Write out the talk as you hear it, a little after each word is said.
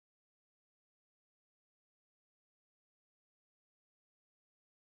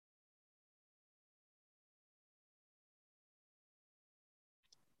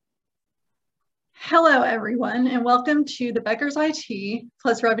Hello, everyone, and welcome to the Becker's IT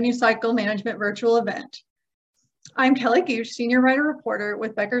plus Revenue Cycle Management virtual event. I'm Kelly Gooch, Senior Writer Reporter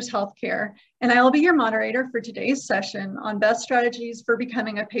with Becker's Healthcare, and I will be your moderator for today's session on best strategies for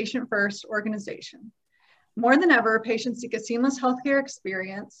becoming a patient-first organization. More than ever, patients seek a seamless healthcare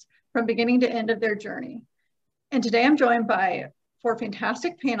experience from beginning to end of their journey. And today I'm joined by four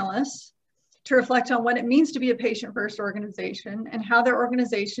fantastic panelists to reflect on what it means to be a patient-first organization and how their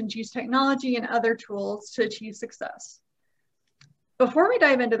organizations use technology and other tools to achieve success. Before we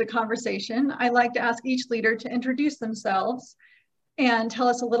dive into the conversation, I'd like to ask each leader to introduce themselves and tell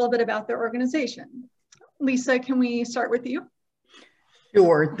us a little bit about their organization. Lisa, can we start with you?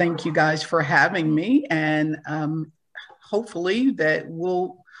 Sure. Thank you guys for having me, and hopefully that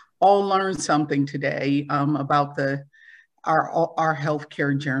we'll all learn something today about our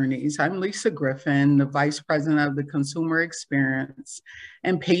healthcare journeys. I'm Lisa Griffin, the Vice President of the Consumer Experience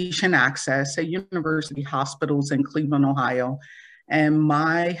and Patient Access at University Hospitals in Cleveland, Ohio. And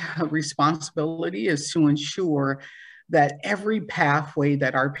my responsibility is to ensure that every pathway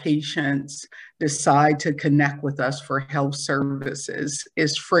that our patients decide to connect with us for health services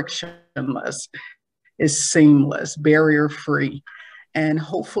is frictionless, is seamless, barrier-free. And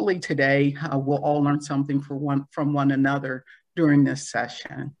hopefully today we'll all learn something from one another during this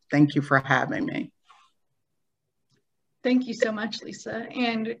session. Thank you for having me. Thank you so much, Lisa.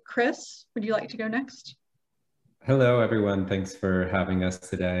 And Chris, would you like to go next? Hello, everyone. Thanks for having us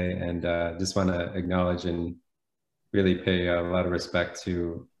today. And just want to acknowledge and really pay a lot of respect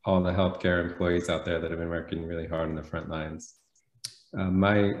to all the healthcare employees out there that have been working really hard on the front lines.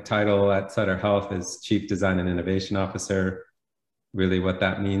 My title at Sutter Health is Chief Design and Innovation Officer. Really what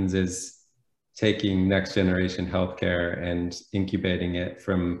that means is taking next generation healthcare and incubating it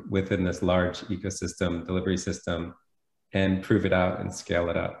from within this large ecosystem, delivery system, and prove it out and scale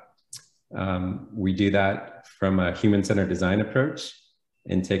it up. We do that from a human-centered design approach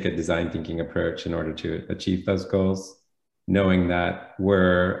and take a design thinking approach in order to achieve those goals, knowing that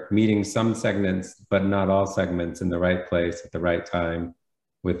we're meeting some segments, but not all segments in the right place at the right time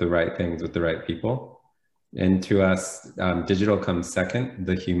with the right things, with the right people. And to us, digital comes second,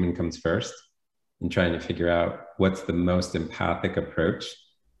 the human comes first, in trying to figure out what's the most empathic approach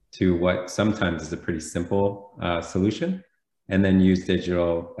to what sometimes is a pretty simple solution, and then use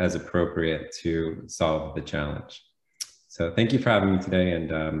digital as appropriate to solve the challenge. So thank you for having me today,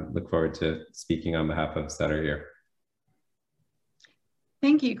 and look forward to speaking on behalf of Sutter here.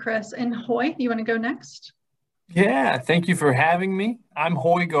 Thank you, Chris. And Hoy, you want to go next? Yeah, thank you for having me. I'm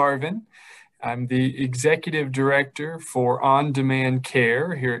Hoy Garvin. I'm the Executive Director for On-Demand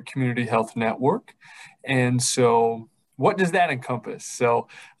Care here at Community Health Network. And so what does that encompass? So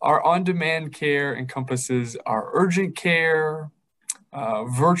our on-demand care encompasses our urgent care,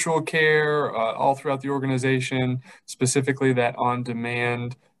 virtual care, all throughout the organization, specifically that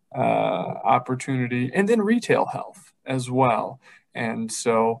on-demand opportunity, and then retail health as well. And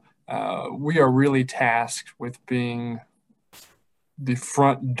so we are really tasked with being the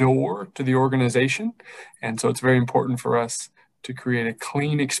front door to the organization. And so it's very important for us to create a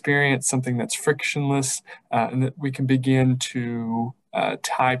clean experience, something that's frictionless, and that we can begin to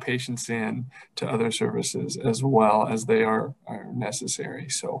tie patients in to other services as well as they are necessary.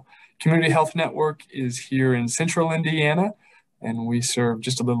 So Community Health Network is here in Central Indiana, and we serve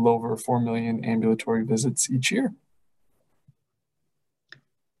just a little over 4 million ambulatory visits each year.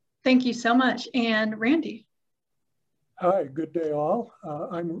 Thank you so much. And Randy. Hi, good day all.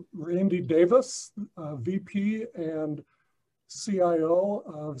 I'm Randy Davis, VP and CIO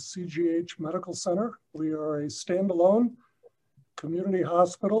of CGH Medical Center. We are a standalone community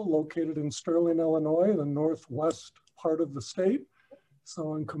hospital located in Sterling, Illinois, the northwest part of the state.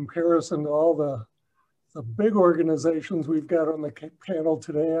 So in comparison to all the big organizations we've got on the panel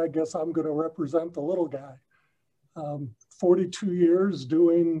today, I guess I'm going to represent the little guy. 42 years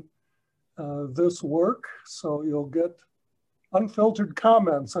doing this work, so you'll get unfiltered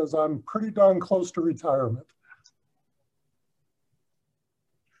comments as I'm pretty darn close to retirement.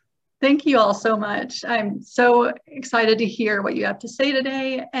 Thank you all so much. I'm so excited to hear what you have to say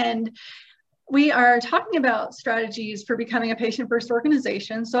today. And we are talking about strategies for becoming a patient-first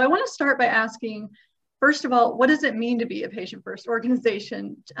organization. So I want to start by asking, first of all, what does it mean to be a patient-first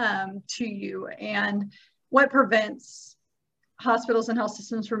organization to you? And what prevents hospitals and health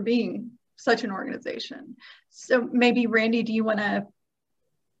systems from being such an organization? So maybe Randy, do you want to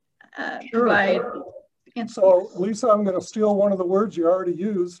provide answers? So Lisa, I'm going to steal one of the words you already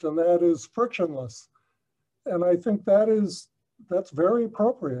used, and that is frictionless. And I think that's very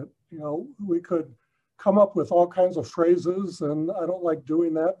appropriate. You know, we could come up with all kinds of phrases, and I don't like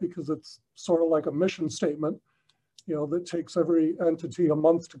doing that because it's sort of like a mission statement, you know, that takes every entity a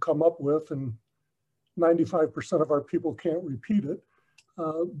month to come up with, and 95% of our people can't repeat it.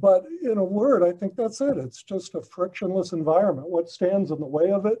 But in a word, I think that's it. It's just a frictionless environment. What stands in the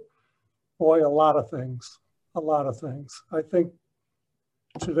way of it? Boy, a lot of things, a lot of things. I think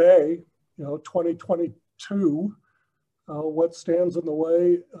today, you know, 2022, what stands in the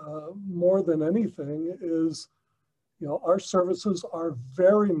way more than anything is, you know, our services are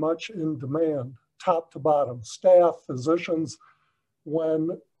very much in demand, top to bottom, staff, physicians.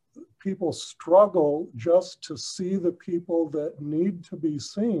 When people struggle just to see the people that need to be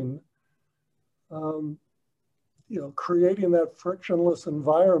seen, you know, creating that frictionless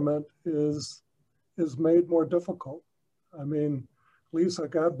environment is made more difficult. I mean, Lisa,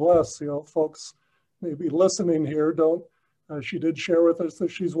 God bless, you know, folks maybe listening here don't, she did share with us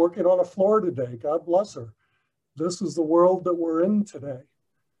that she's working on a floor today. God bless her. This is the world that we're in today.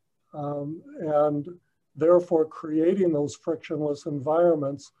 And therefore creating those frictionless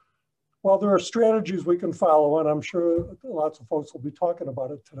environments, while there are strategies we can follow, and I'm sure lots of folks will be talking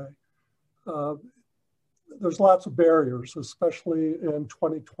about it today, there's lots of barriers, especially in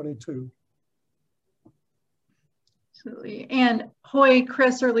 2022. Absolutely. And Hoy,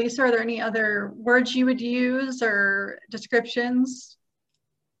 Chris, or Lisa, are there any other words you would use or descriptions?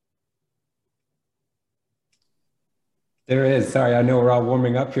 There is. Sorry, I know we're all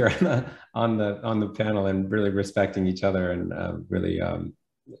warming up here on the panel and really respecting each other, and really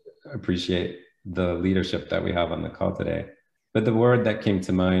appreciate the leadership that we have on the call today. But the word that came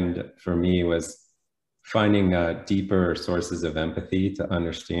to mind for me was finding deeper sources of empathy to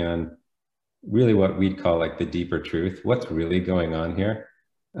understand really what we'd call like the deeper truth, what's really going on here.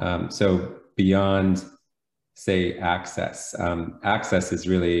 So beyond, say, access. Access is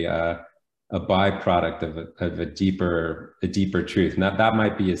really a byproduct of a deeper truth. Now that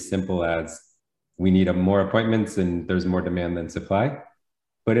might be as simple as we need more appointments and there's more demand than supply,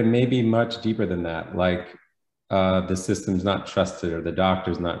 but it may be much deeper than that, like the system's not trusted or the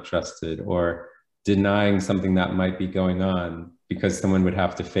doctor's not trusted, or denying something that might be going on because someone would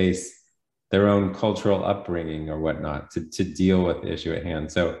have to face their own cultural upbringing or whatnot to deal with the issue at hand.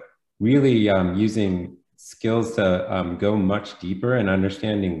 So really using skills to go much deeper and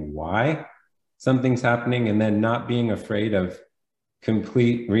understanding why something's happening, and then not being afraid of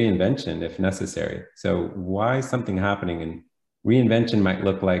complete reinvention if necessary. So why is something happening? And reinvention might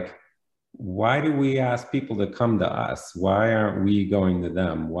look like, why do we ask people to come to us? Why aren't we going to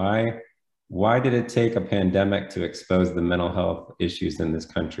them? Why did it take a pandemic to expose the mental health issues in this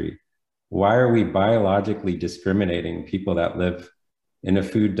country? Why are we biologically discriminating people that live in a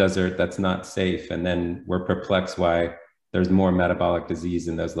food desert that's not safe? And then we're perplexed why there's more metabolic disease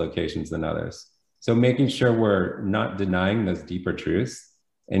in those locations than others. So making sure we're not denying those deeper truths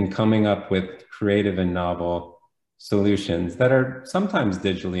and coming up with creative and novel solutions that are sometimes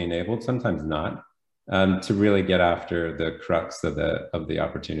digitally enabled, sometimes not, to really get after the crux of the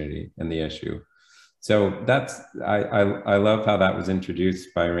opportunity and the issue. So that's, I love how that was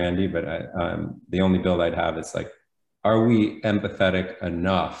introduced by Randy, but the only build I'd have is like, are we empathetic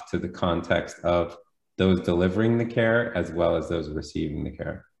enough to the context of those delivering the care as well as those receiving the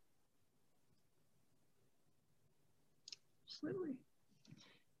care? Absolutely.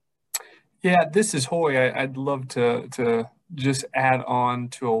 Yeah, this is Hoy. I'd love to just add on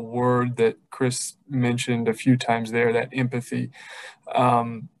to a word that Chris mentioned a few times there, that empathy.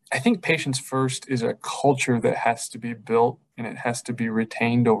 I think Patients First is a culture that has to be built and it has to be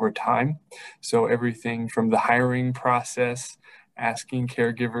retained over time. So everything from the hiring process, asking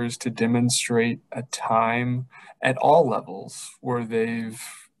caregivers to demonstrate a time at all levels where they've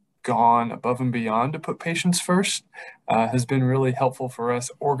gone above and beyond to put patients first has been really helpful for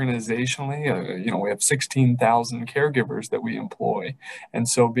us organizationally. You know, we have 16,000 caregivers that we employ. And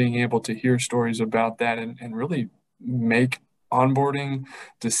so being able to hear stories about that and really make onboarding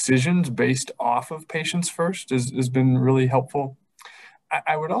decisions based off of Patients First has been really helpful.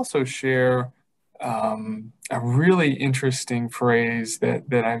 I would also share a really interesting phrase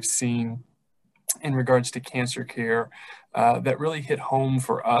that I've seen in regards to cancer care that really hit home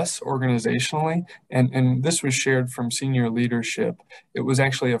for us organizationally. And this was shared from senior leadership. It was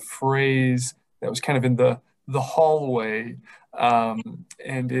actually a phrase that was kind of in the hallway.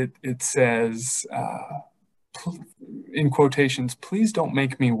 And it says, in quotations, "Please don't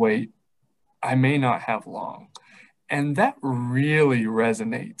make me wait. I may not have long." And that really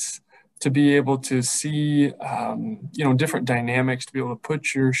resonates, to be able to see, you know, different dynamics, to be able to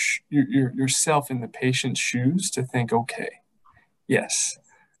put yourself in the patient's shoes, to think, okay, yes,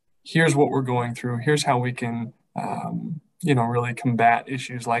 here's what we're going through. Here's how we can, really combat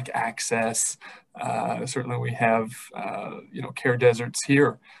issues like access. Certainly we have, care deserts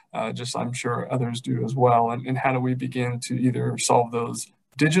here, just I'm sure others do as well. And how do we begin to either solve those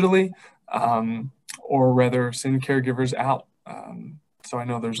digitally or rather send caregivers out? So I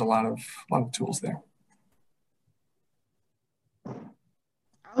know there's a lot of tools there.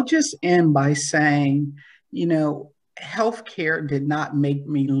 I'll just end by saying, healthcare did not make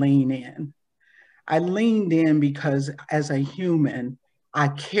me lean in. I leaned in because as a human, I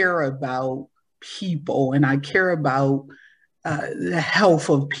care about people and I care about the health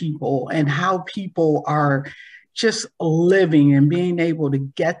of people and how people are just living and being able to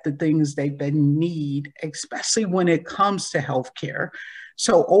get the things they need, especially when it comes to healthcare.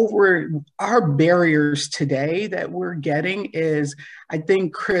 So over our barriers today that we're getting is, I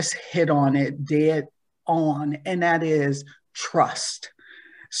think Chris hit on it dead on, and that is trust.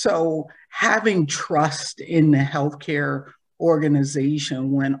 So having trust in the healthcare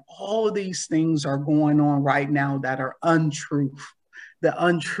organization when all of these things are going on right now that are the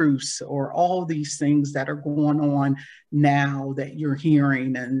untruths, or all these things that are going on now that you're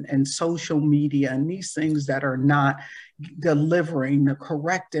hearing, and social media and these things that are not delivering the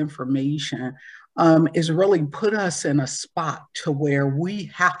correct information, is really put us in a spot to where we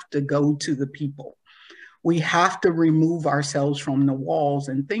have to go to the people. We have to remove ourselves from the walls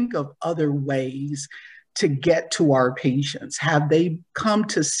and think of other ways to get to our patients. Have they come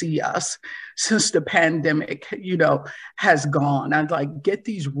to see us since the pandemic, has gone? I'd like, get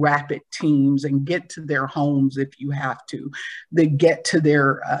these rapid teams and get to their homes if you have to. They get to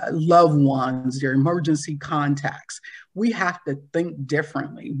their loved ones, their emergency contacts. We have to think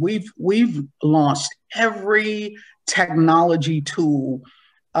differently. We've launched every technology tool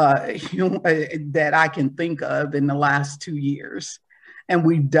that I can think of in the last 2 years. And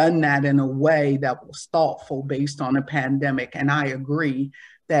we've done that in a way that was thoughtful based on a pandemic. And I agree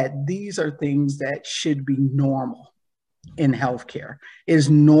that these are things that should be normal in healthcare. Is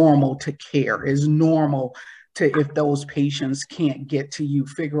normal to care, is normal to, if those patients can't get to you,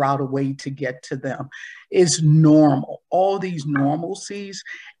 figure out a way to get to them. Is normal, all these normalcies.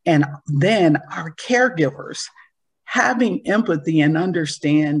 And then our caregivers, having empathy and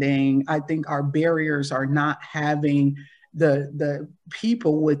understanding. I think our barriers are not having the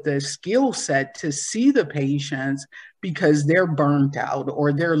people with the skill set to see the patients because they're burnt out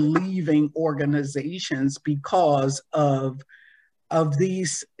or they're leaving organizations because of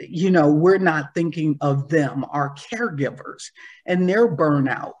these, we're not thinking of them, our caregivers, and their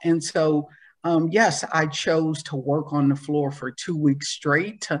burnout. And so, yes, I chose to work on the floor for 2 weeks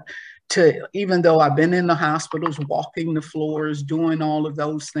straight to even though I've been in the hospitals, walking the floors, doing all of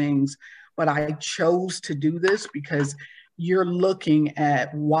those things, but I chose to do this because you're looking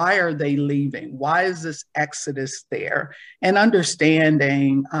at why are they leaving? Why is this exodus there? And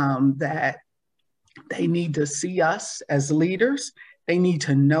understanding that they need to see us as leaders. They need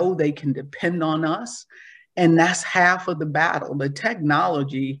to know they can depend on us. And that's half of the battle. The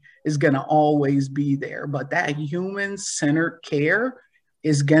technology is going to always be there, but that human-centered care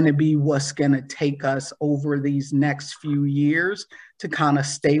is going to be what's going to take us over these next few years to kind of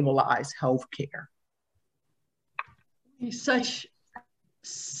stabilize healthcare. Such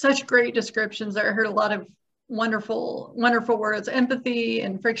great descriptions. I heard a lot of wonderful words, empathy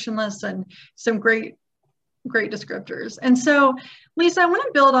and frictionless, and some great descriptors. And so, Lisa, I want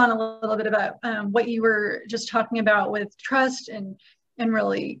to build on a little bit about what you were just talking about with trust and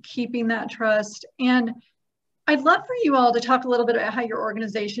really keeping that trust. And I'd love for you all to talk a little bit about how your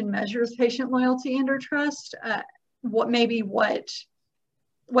organization measures patient loyalty and or trust. What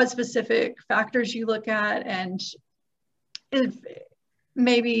specific factors you look at, and if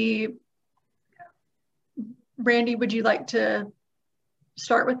maybe, Randy, would you like to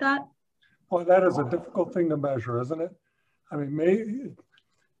start with that? Well, that is a difficult thing to measure, isn't it? I mean,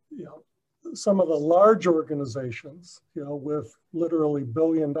 some of the large organizations, with literally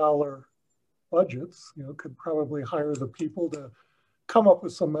billion-dollar budgets, could probably hire the people to come up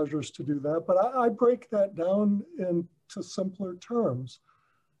with some measures to do that. But I break that down into simpler terms.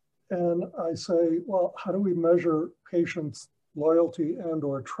 And I say, well, how do we measure patients' loyalty and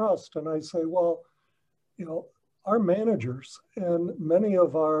or trust? And I say, well, our managers and many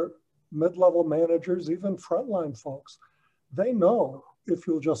of our mid-level managers, even frontline folks, they know if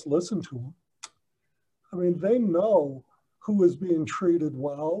you'll just listen to them. I mean, they know who is being treated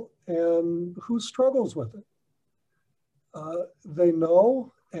well and who struggles with it. They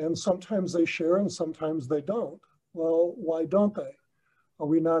know, and sometimes they share and sometimes they don't. Well, why don't they? Are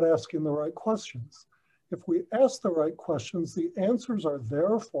we not asking the right questions? if we ask the right questions, the answers are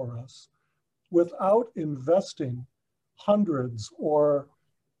there for us without investing hundreds or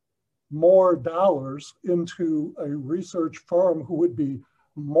more dollars into a research firm who would be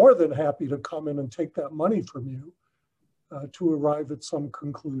more than happy to come in and take that money from you to arrive at some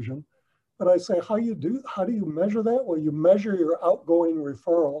conclusion. But I say, how do you measure that? Well, you measure your outgoing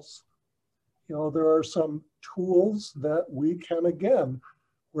referrals. You know, there are some tools that we can, again,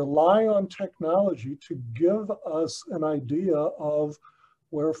 rely on technology to give us an idea of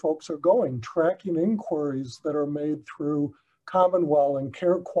where folks are going, tracking inquiries that are made through Commonwealth and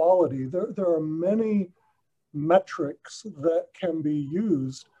Care Quality. There are many metrics that can be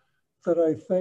used that I think